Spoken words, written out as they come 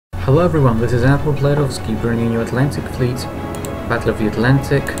Hello everyone, this is Admiral Playerovski bringing you Atlantic Fleet, Battle of the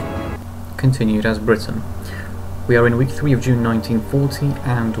Atlantic, continued as Britain. We are in week 3 of June 1940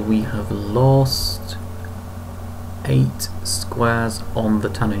 and we have lost 8 squares on the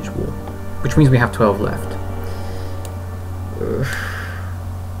tonnage war, which means we have 12 left.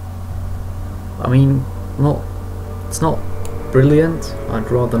 I mean, it's not brilliant,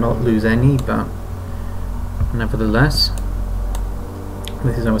 I'd rather not lose any, but nevertheless,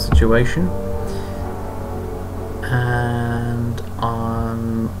 this is our situation, and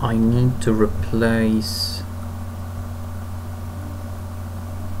I need to replace...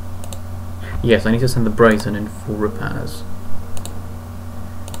 Yes, I need to send the Brazen in for repairs,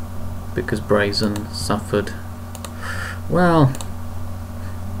 because Brazen suffered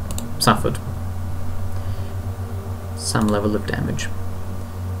some level of damage.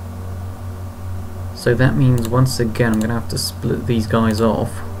 So that means once again I'm going to have to split these guys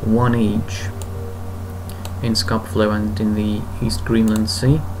off, one each, in Scarborough and in the East Greenland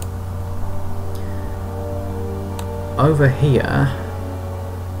Sea. Over here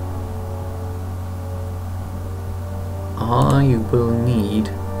I will need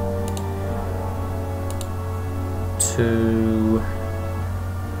to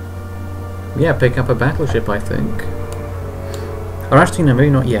pick up a battleship, I think. Or actually no, maybe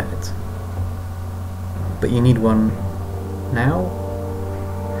not yet. But you need one now?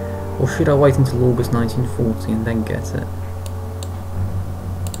 Or should I wait until August 1940 and then get it?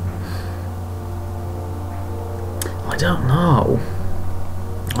 I don't know.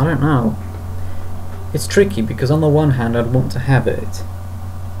 It's tricky because on the one hand I'd want to have it,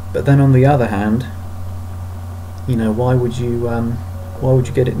 but then on the other hand, you know, why would you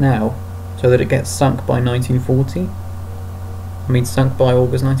get it now? So that it gets sunk by 1940? I mean, sunk by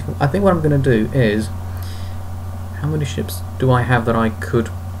August 1940. I think what I'm going to do is, how many ships do I have that I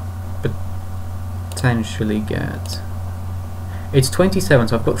could potentially get? It's 27,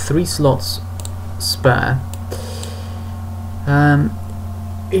 so I've got 3 slots spare.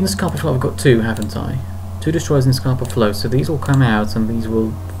 In Scarborough I've got 2, haven't I? 2 destroyers in Scarborough, so these will come out and these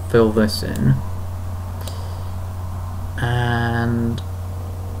will fill this in. And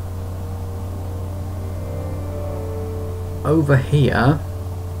over here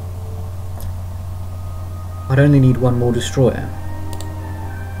I'd only need 1 more destroyer.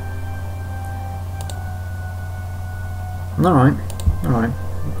 Alright,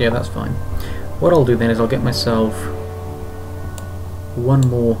 yeah, that's fine. What I'll do then is I'll get myself 1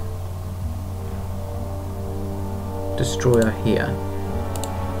 more destroyer here.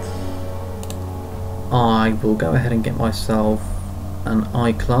 I will go ahead and get myself an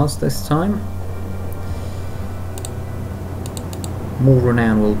I-class this time. More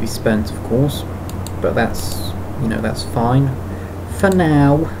renown will be spent, of course, but that's, you know, that's fine. For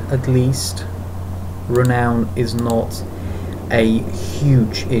now, at least, renown is not a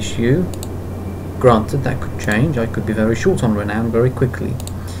huge issue. Granted, that could change. I could be very short on renown very quickly,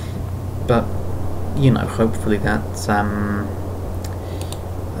 but you know, hopefully that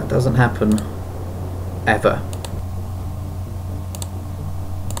doesn't happen ever.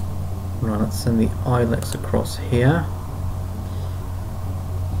 Right, let's send the Ilex across here.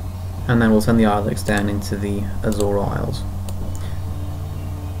 And then we'll send the Ilex down into the Azore Isles.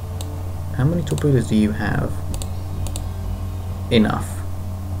 How many torpedoes do you have? Enough.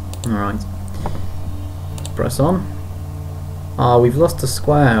 Alright. Press on. Ah, we've lost a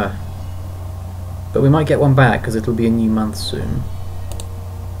square. But we might get one back because it'll be a new month soon.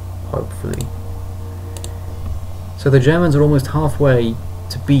 Hopefully. So the Germans are almost halfway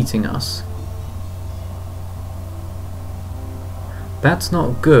to beating us. That's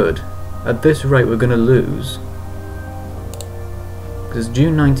not good. At this rate we're going to lose. Because it's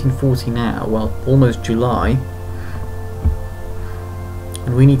June 1940 now, well, almost July.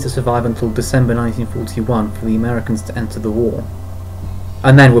 And we need to survive until December 1941 for the Americans to enter the war.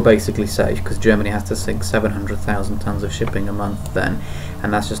 And then we're basically safe, because Germany has to sink 700,000 tons of shipping a month then,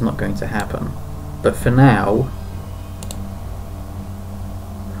 and that's just not going to happen. But for now...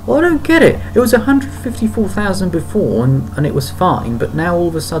 Well, I don't get it. It was 154,000 before, and it was fine, but now all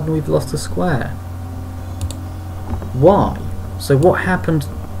of a sudden we've lost a square. Why? So what happened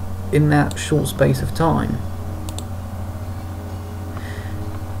in that short space of time?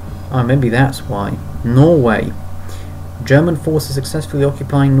 Oh, maybe that's why. Norway. German forces successfully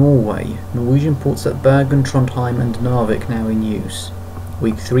occupying Norway. Norwegian ports at Bergen, Trondheim and Narvik now in use.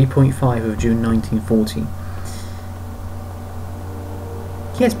 Week 3.5 of June 1940.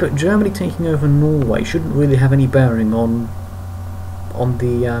 Yes, but Germany taking over Norway shouldn't really have any bearing on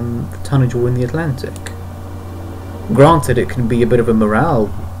the tonnage war in the Atlantic. Granted, it can be a bit of a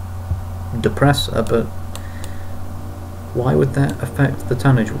morale depressor, but why would that affect the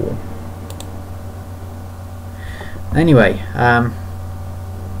tonnage wall? Anyway,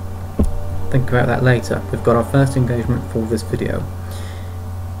 think about that later. We've got our first engagement for this video.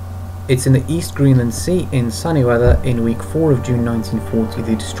 It's in the East Greenland Sea in sunny weather in week 4 of June 1940.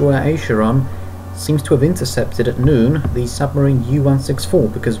 The destroyer Acheron seems to have intercepted at noon the submarine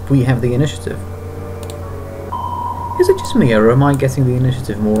U-164 because we have the initiative. Is it just me, or am I getting the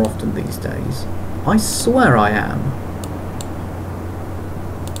initiative more often these days? I swear I am.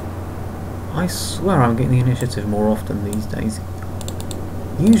 I swear I'm getting the initiative more often these days.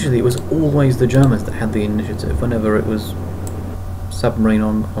 Usually it was always the Germans that had the initiative whenever it was submarine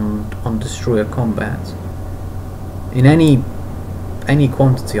on destroyer combat. In any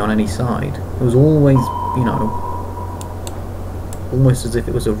quantity on any side. It was always, you know, almost as if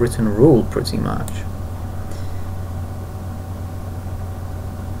it was a written rule pretty much.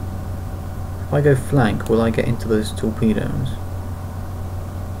 If I go flank, will I get into those torpedoes?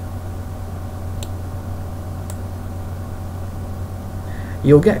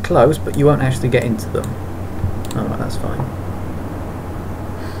 You'll get close, but you won't actually get into them. Alright, that's fine.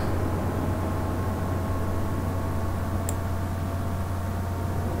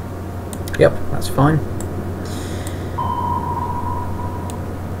 Yep, that's fine.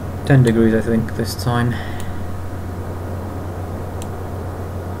 10 degrees I think this time.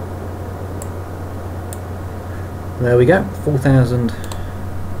 There we go,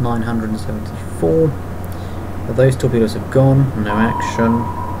 4,974. Those torpedoes have gone, no action.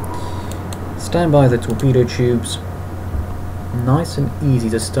 Stand by the torpedo tubes. Nice and easy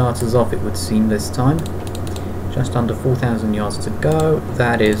to start us off, it would seem this time. Just under 4,000 yards to go.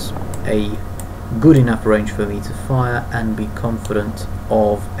 That is a good enough range for me to fire and be confident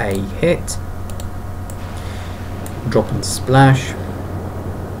of a hit. Drop and splash.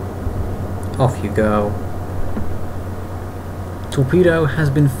 Off you go. Torpedo has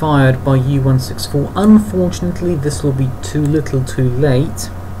been fired by U-164. Unfortunately, this will be too little too late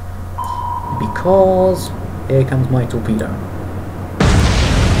because here comes my torpedo.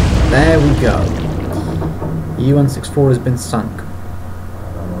 There we go. U-164 has been sunk.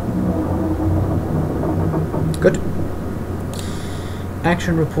 Good.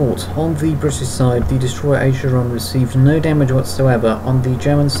 Action report. On the British side, the destroyer Acheron received no damage whatsoever. On the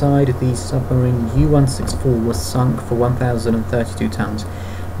German side, the submarine U-164 was sunk for 1,032 tons.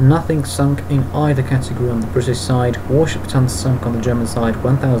 Nothing sunk in either category on the British side. Warship tons sunk on the German side,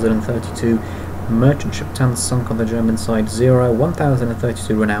 1,032. Merchant ship tons sunk on the German side, 0.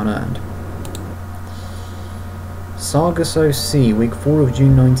 1,032 renown earned. Sargasso Sea, week 4 of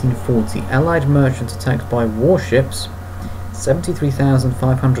June 1940. Allied merchants attacked by warships.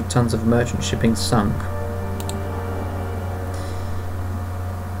 73,500 tons of merchant shipping sunk.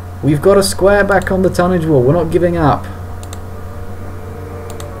 We've got a square back on the tonnage wall. We're not giving up.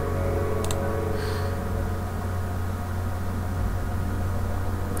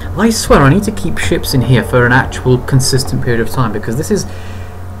 I swear I need to keep ships in here for an actual consistent period of time because this is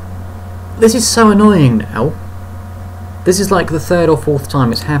so annoying now. This is like the 3rd or 4th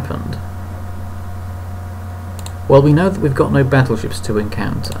time it's happened. Well, we know that we've got no battleships to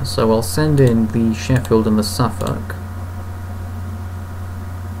encounter, so I'll send in the Sheffield and the Suffolk.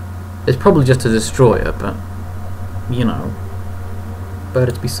 It's probably just a destroyer, but, you know,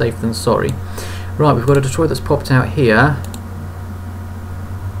 better to be safe than sorry. Right, we've got a destroyer that's popped out here.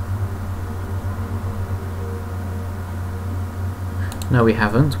 No, we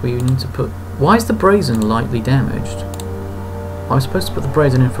haven't. We need to put... Why is the brazen lightly damaged? I was supposed to put the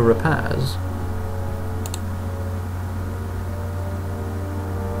brazen in for repairs.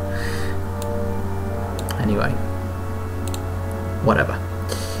 Anyway, whatever.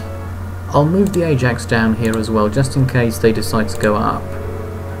 I'll move the Ajax down here as well, just in case they decide to go up.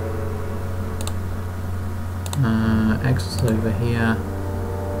 X is over here.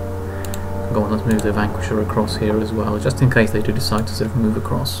 Go on, let's move the Vanquisher across here as well, just in case they do decide to sort of move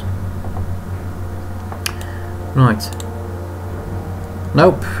across. Right.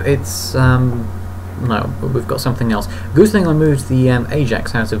 Nope, it's no, we've got something else. Good thing I moved the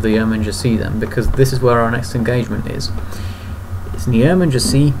Ajax out of the Erminger Sea then, because this is where our next engagement is. It's in the Erminger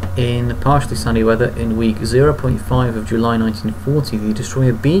Sea in partially sunny weather in week 0.5 of July 1940. The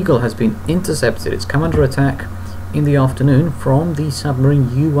destroyer Beagle has been intercepted. It's come under attack in the afternoon from the submarine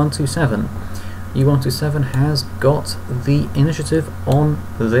U-127. U-127 has got the initiative on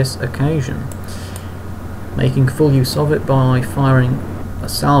this occasion, making full use of it by firing a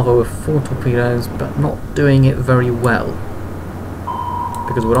salvo of 4 torpedoes, but not doing it very well.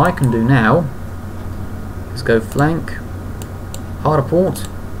 Because what I can do now is go flank, hard a port,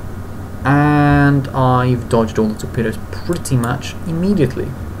 and I've dodged all the torpedoes pretty much immediately.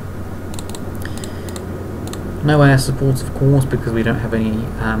 No air support, of course, because we don't have any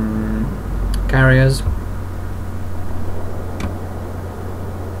carriers.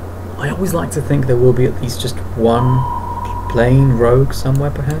 I always like to think there will be at least just one plane rogue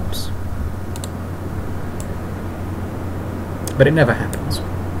somewhere, perhaps. But it never happens.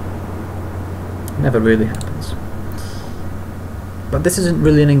 Never really happens. But this isn't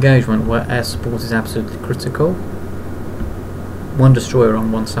really an engagement where air support is absolutely critical. One destroyer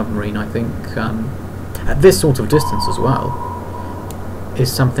on one submarine, I think, at this sort of distance as well,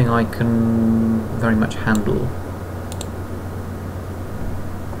 is something I can very much handle.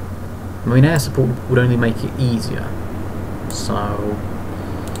 I mean, air support would only make it easier, so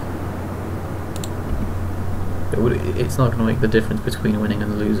it's not going to make the difference between winning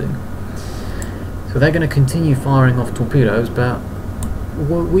and losing. So they're going to continue firing off torpedoes, but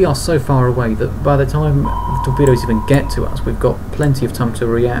we are so far away that by the time the torpedoes even get to us, we've got plenty of time to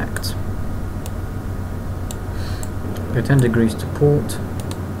react. Go 10 degrees to port.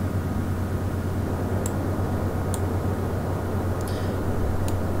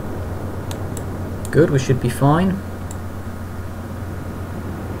 Good, we should be fine.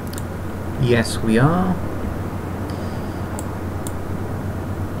 Yes, we are.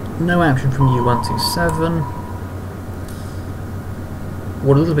 No action from U-127.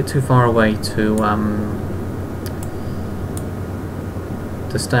 We're a little bit too far away to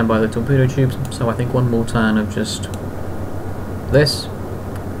stand by the torpedo tubes, so I think one more turn of just this,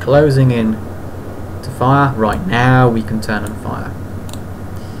 closing in to fire. Right, now we can turn and fire.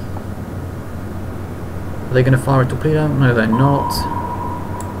 Are they going to fire a torpedo? No, they're not.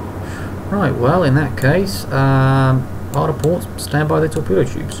 Right, well, in that case, hard of port, stand by the torpedo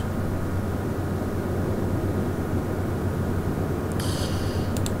tubes.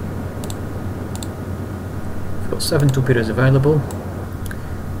 We've got 7 torpedoes available.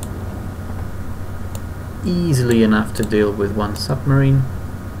 Easily enough to deal with one submarine.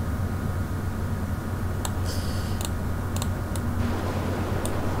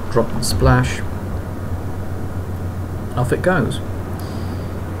 Drop and splash. Off it goes.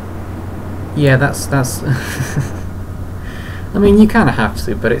 Yeah, that's I mean, you kind of have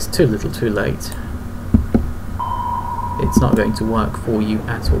to, but it's too little too late. It's not going to work for you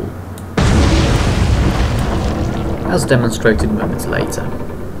at all. As demonstrated moments later.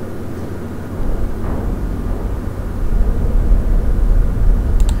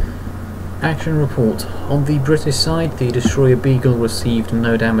 Action report. On the British side, the destroyer Beagle received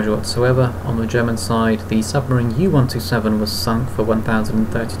no damage whatsoever. On the German side, the submarine U-127 was sunk for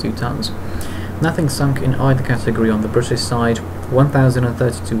 1,032 tons. Nothing sunk in either category on the British side.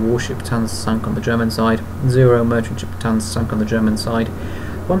 1,032 warship tons sunk on the German side. 0 merchant ship tons sunk on the German side.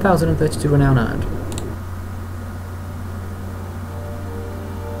 1,032 renown earned.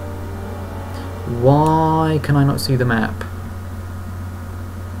 Why can I not see the map?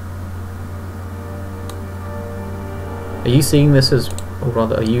 Are you seeing this as, or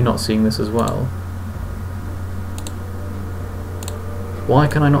rather, are you not seeing this as well? Why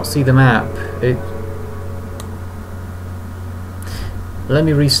can I not see the map? Let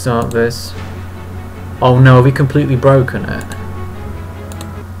me restart this. Oh no, have we completely broken it?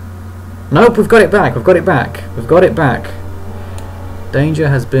 Nope, we've got it back, we've got it back, we've got it back. Danger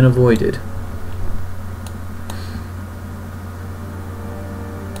has been avoided.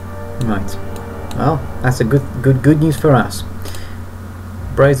 Right. Well, that's a good news for us.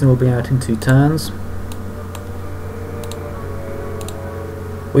 Brazen will be out in 2 turns.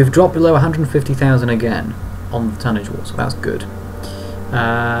 We've dropped below 150,000 again on the tonnage wall, so that's good.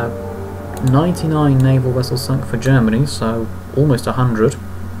 99 naval vessels sunk for Germany, so almost 100.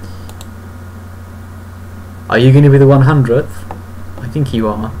 Are you going to be the 100th? I think you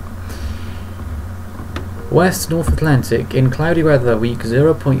are. West North Atlantic, in cloudy weather, week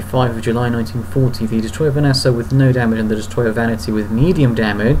 0.5 of July 1940, the destroyer Vanessa with no damage and the destroyer Vanity with medium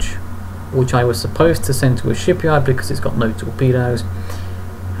damage, which I was supposed to send to a shipyard because it's got no torpedoes,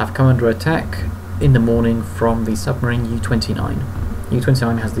 have come under attack in the morning from the submarine U-29.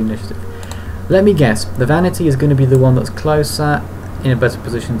 U-29 has the initiative. Let me guess, the Vanity is going to be the one that's closer, in a better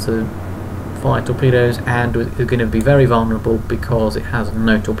position to fire torpedoes, and is going to be very vulnerable because it has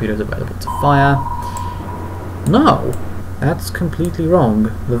no torpedoes available to fire. No, that's completely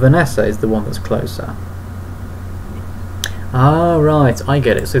wrong. The Vanessa is the one that's closer. Ah, right, I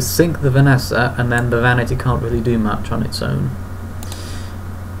get it. So sink the Vanessa, and then the Vanity can't really do much on its own.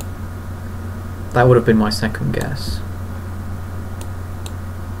 That would have been my second guess.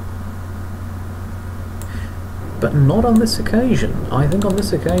 but not on this occasion. I think on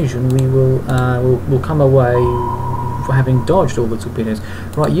this occasion we will we'll come away for having dodged all the torpedoes.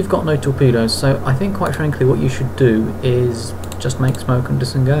 Right, you've got no torpedoes, so I think quite frankly what you should do is just make smoke and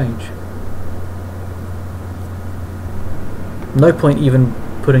disengage. No point even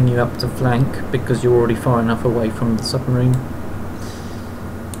putting you up to flank because you're already far enough away from the submarine.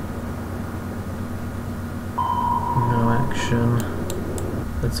 No action.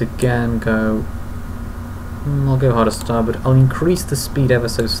 Let's again go. I'll go hard starboard. I'll increase the speed ever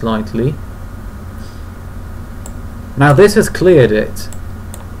so slightly. Now this has cleared it.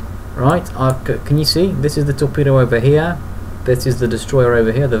 Right, can you see? This is the torpedo over here. This is the destroyer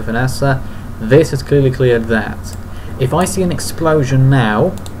over here, the Vanessa. This has clearly cleared that. If I see an explosion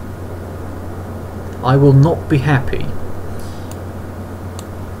now, I will not be happy.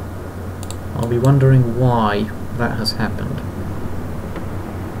 I'll be wondering why that has happened.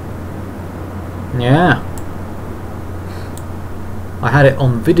 Yeah. I had it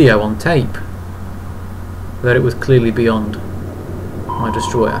on video, on tape, that it was clearly beyond my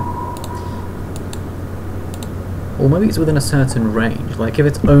destroyer. Or maybe it's within a certain range, like if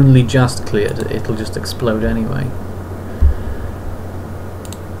it's only just cleared, it'll just explode anyway.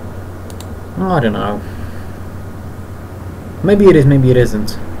 I don't know. Maybe it is, maybe it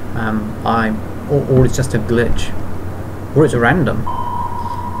isn't. Or it's just a glitch. Or it's random.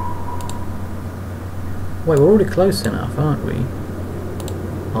 Wait, we're already close enough, aren't we?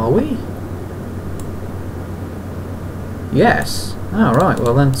 Are we? Yes. Oh, right,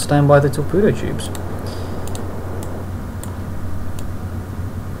 well then stand by the torpedo tubes.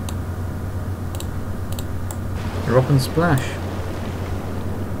 Drop and splash.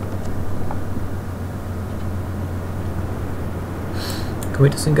 Can we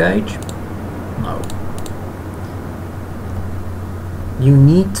disengage? No. You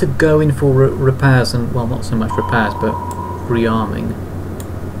need to go in for repairs and, well, not so much repairs, but rearming.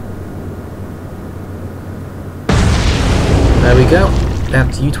 There we go.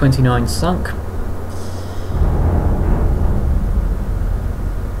 That's U-29 sunk.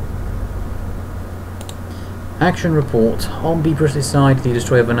 Action report. On the British side, the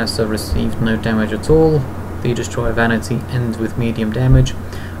destroyer Vanessa received no damage at all. The destroyer Vanity ends with medium damage.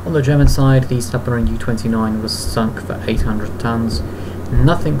 On the German side, the submarine U-29 was sunk for 800 tons.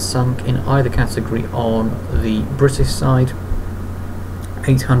 Nothing sunk in either category on the British side.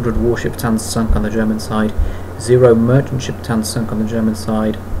 800 warship tons sunk on the German side. 0 merchant ship tons sunk on the German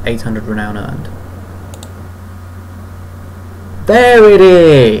side. 800 renown earned. There it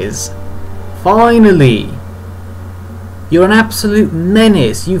is! Finally! You're an absolute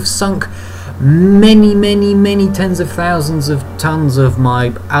menace. You've sunk many tens of thousands of tons of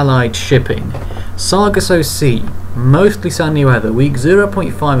my allied shipping. Sargas OC, mostly sunny weather, week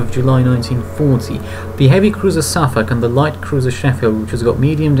 0.5 of July 1940. The heavy cruiser Suffolk and the light cruiser Sheffield, which has got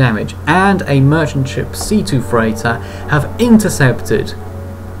medium damage, and a merchant ship C2 freighter have intercepted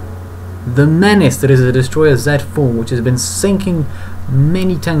the menace that is the destroyer Z4, which has been sinking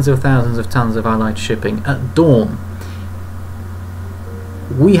many tens of thousands of tons of allied shipping at dawn.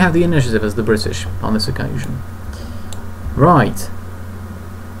 We have the initiative as the British on this occasion. Right.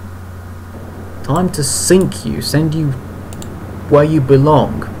 Time to sink you, send you where you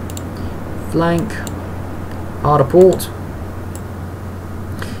belong. Flank, hard a port.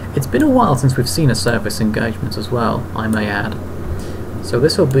 It's been a while since we've seen a surface engagement as well, I may add. So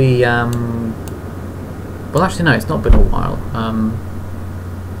this will be, well actually no, it's not been a while.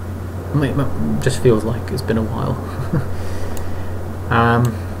 It just feels like it's been a while.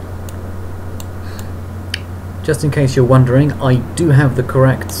 Just in case you're wondering, I do have the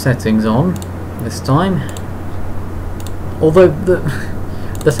correct settings on this time. Although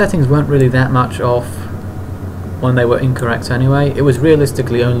the settings weren't really that much off when they were incorrect anyway. It was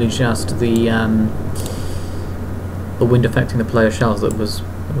realistically only just the wind affecting the player shells that was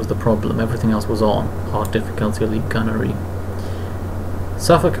the problem. Everything else was on. Hard difficulty, elite gunnery.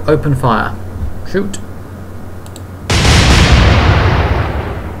 Suffolk, open fire. Shoot.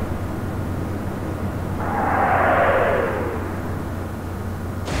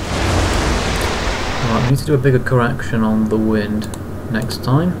 Right, we need to do a bigger correction on the wind next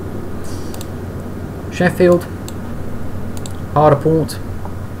time. Sheffield, hard a port.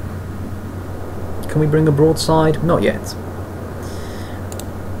 Can we bring a broadside? Not yet.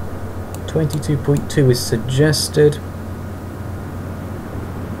 22.2 is suggested.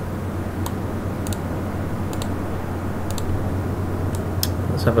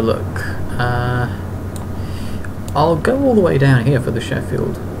 Let's have a look. I'll go all the way down here for the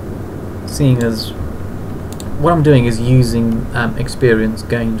Sheffield, seeing as what I'm doing is using experience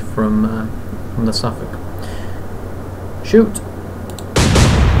gained from the Suffolk. Shoot!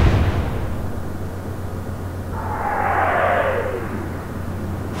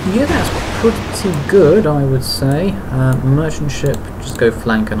 Yeah, that's pretty good, I would say. Merchant ship, just go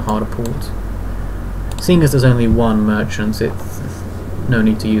flank and harder port. Seeing as there's only one merchant, it's no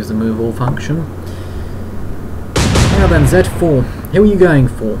need to use the move all function. Now then, Z4. Who are you going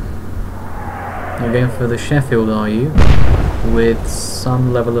for? You're going for the Sheffield, are you? With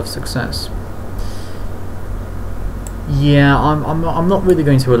some level of success. Yeah, I'm not really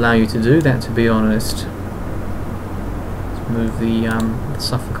going to allow you to do that, to be honest. Let's move the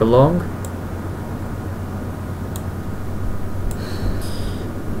Suffolk along.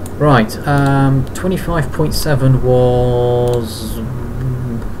 Right, 25.7 was,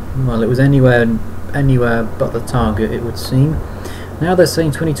 well, it was anywhere but the target, it would seem. Now they're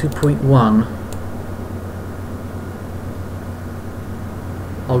saying 22.1.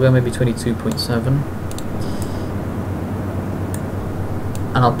 I'll go maybe 22.7.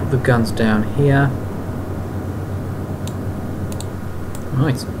 And I'll put the guns down here.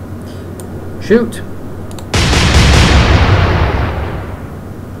 Right. Shoot!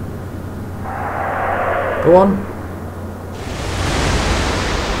 Go on.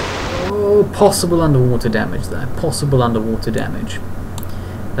 Oh, possible underwater damage there. Possible underwater damage.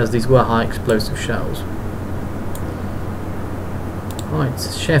 As these were high explosive shells. Right,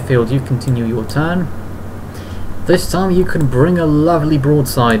 Sheffield, you continue your turn. This time you can bring a lovely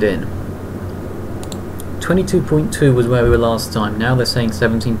broadside in. 22.2 was where we were last time. Now they're saying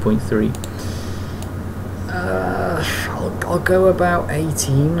 17.3. I'll go about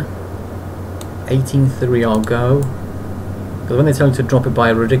 18. 18.3 I'll go. Because when they tell you to drop it by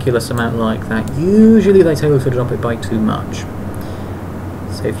a ridiculous amount like that, usually they tell you to drop it by too much.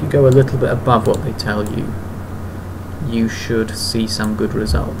 So if you go a little bit above what they tell you, you should see some good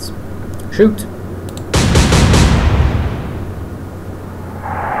results. Shoot!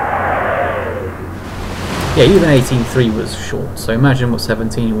 Yeah, even 18.3 was short, so imagine what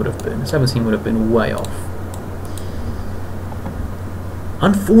 17 would have been. 17 would have been way off.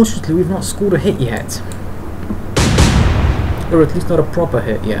 Unfortunately, we've not scored a hit yet. Or at least not a proper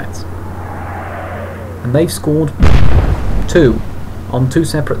hit yet. And they've scored 2 on 2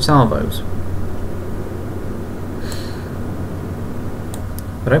 separate salvos.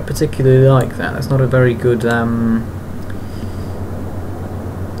 I don't particularly like that. That's not a very good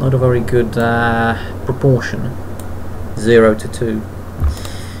proportion. 0 to 2.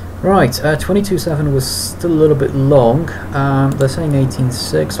 Right, 22.7 was still a little bit long. They're saying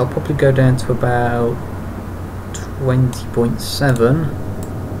 18.6. I'll probably go down to about 20.7.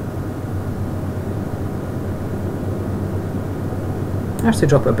 I have to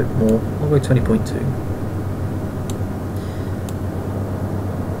drop it a bit more. I'll go 20.2.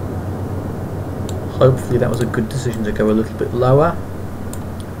 Hopefully that was a good decision to go a little bit lower.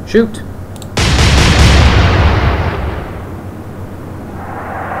 Shoot!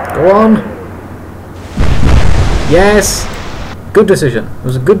 Go on! Yes! Good decision. It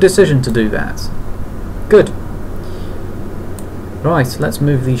was a good decision to do that. Good. Right, let's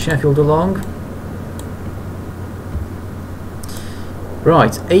move the Sheffield along.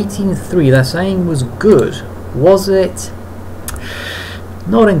 Right, 18.3 they're saying was good. Was it?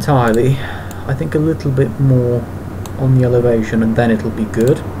 Not entirely. I think a little bit more on the elevation and then it'll be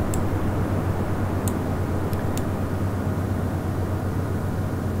good.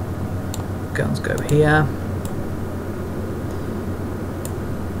 Guns go here.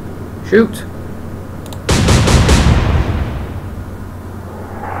 Shoot!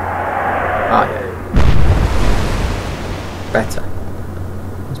 Ah, yeah. Better.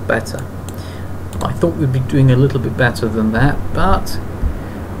 That's better. I thought we'd be doing a little bit better than that, but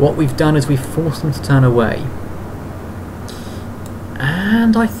what we've done is we've forced them to turn away.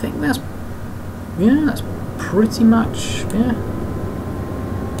 And I think that's, yeah, that's pretty much, yeah.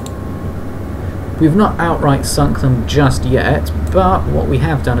 We've not outright sunk them just yet, but what we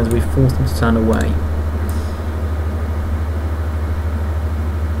have done is we've forced them to turn away.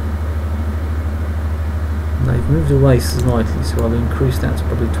 They've moved away slightly, so I'll increase that to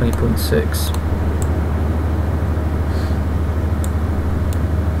probably 20.6.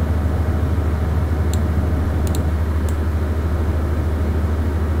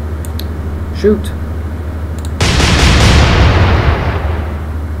 Shoot!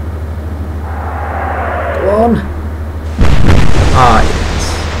 Go on! Ah, yes.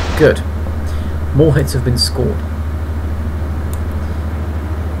 Good. More hits have been scored.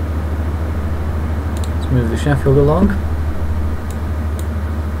 Let's move the Sheffield along.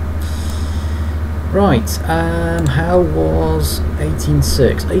 Right, how was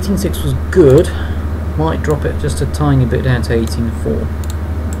 18.6? 18.6 was good. Might drop it just a tiny bit down to 18.4.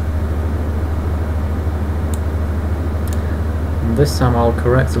 And this time I'll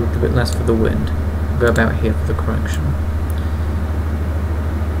correct a little bit less for the wind. Go about here for the correction.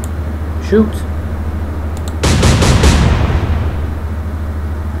 Shoot!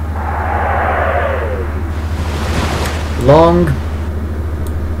 Long.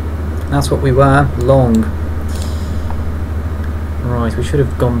 That's what we were. Long. Right, we should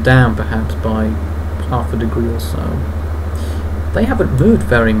have gone down perhaps by half a degree or so. They haven't moved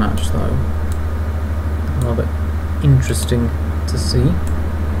very much though. Rather interesting to see.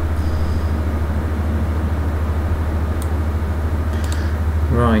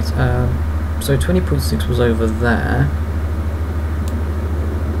 Right, so 20.6 was over there.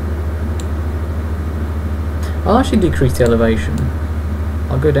 I'll actually decrease the elevation.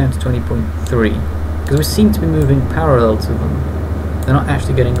 I'll go down to 20.3 because we seem to be moving parallel to them. They're not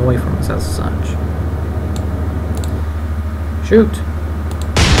actually getting away from us as such. Shoot!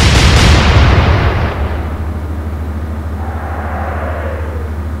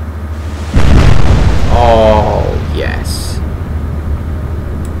 Oh, yes.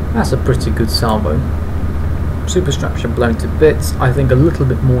 That's a pretty good salvo. Superstructure blown to bits. I think a little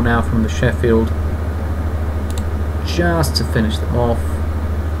bit more now from the Sheffield. Just to finish them off.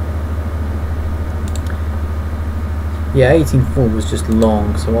 Yeah, 18.4 was just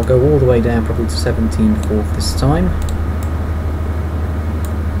long, so I'll go all the way down probably to 17.4 this time.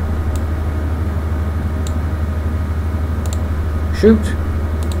 Shoot!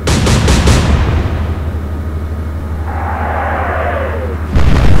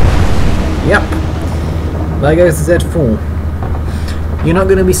 Yep, there goes the Z4. You're not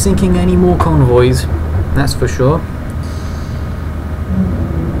going to be sinking any more convoys, that's for sure.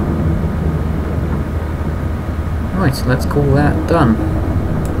 Right, so let's call that done.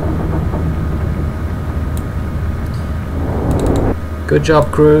 Good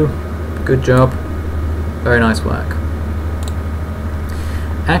job, crew. Good job. Very nice work.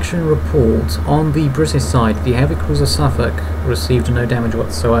 Action report. On the British side, the heavy cruiser Suffolk received no damage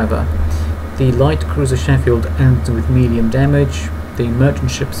whatsoever. The light cruiser Sheffield ended with medium damage. The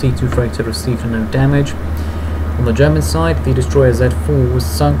merchant ship C2 freighter received no damage. On the German side, the destroyer Z4 was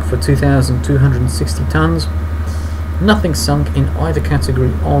sunk for 2,260 tons. Nothing sunk in either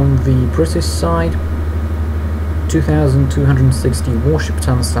category on the British side. 2,260 warship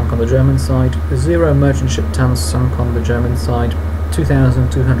tons sunk on the German side. 0 merchant ship tons sunk on the German side.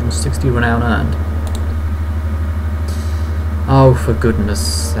 2,260 renown earned. Oh, for goodness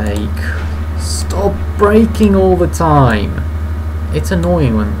sake. Stop braking all the time. It's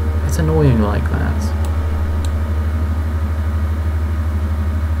annoying when it's annoying like that.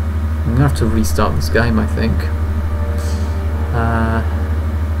 I'm gonna have to restart this game, I think.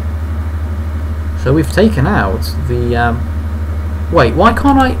 So we've taken out the wait, why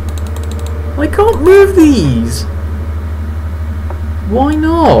can't I can't move these? Why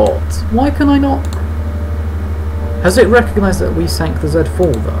not? Why can I not? Has it recognised that we sank the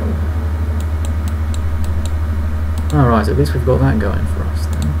Z4 though? Alright, at least we've got that going for us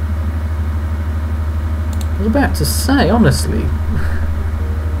then. I was about to say, honestly,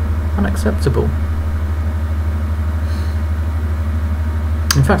 unacceptable.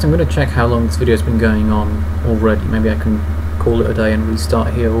 In fact, I'm going to check how long this video has been going on already. Maybe I can call it a day and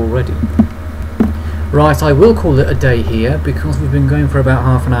restart here already. Right, I will call it a day here because we've been going for about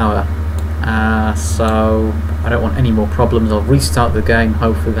half an hour. So I don't want any more problems. I'll restart the game.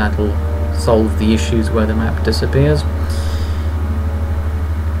 Hopefully that'll solve the issues where the map disappears.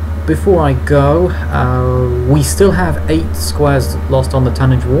 Before I go, we still have 8 squares lost on the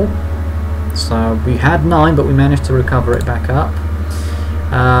tonnage war. So we had 9, but we managed to recover it back up.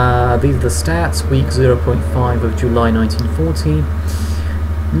 These are the stats. Week 0.5 of July 1940.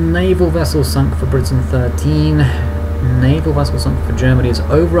 Naval vessel sunk for Britain 13. Naval vessel sunk for Germany is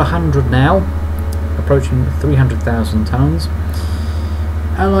over 100 now, approaching 300,000 tons.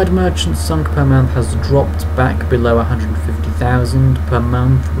 Allied merchants sunk per month has dropped back below 150,000 per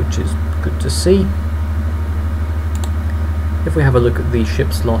month, which is good to see. If we have a look at the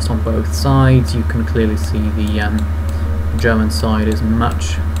ships lost on both sides, you can clearly see the German side is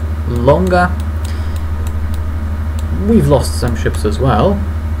much longer. We've lost some ships as well,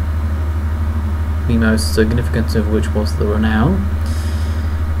 the most significant of which was the Renown,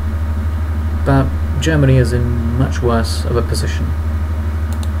 but Germany is in much worse of a position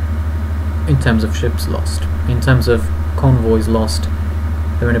in terms of ships lost. In terms of convoys lost,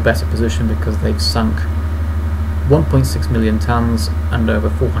 they're in a better position because they've sunk 1.6 million tons and over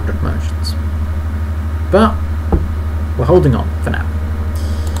 400 merchants. But we're holding on for now.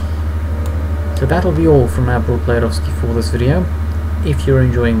 So that'll be all from Admiral Playerovski for this video. If you're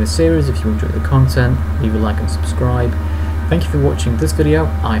enjoying this series, if you enjoy the content, leave a like and subscribe. Thank you for watching this video.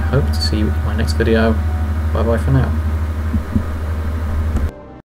 I hope to see you in my next video. Bye bye for now.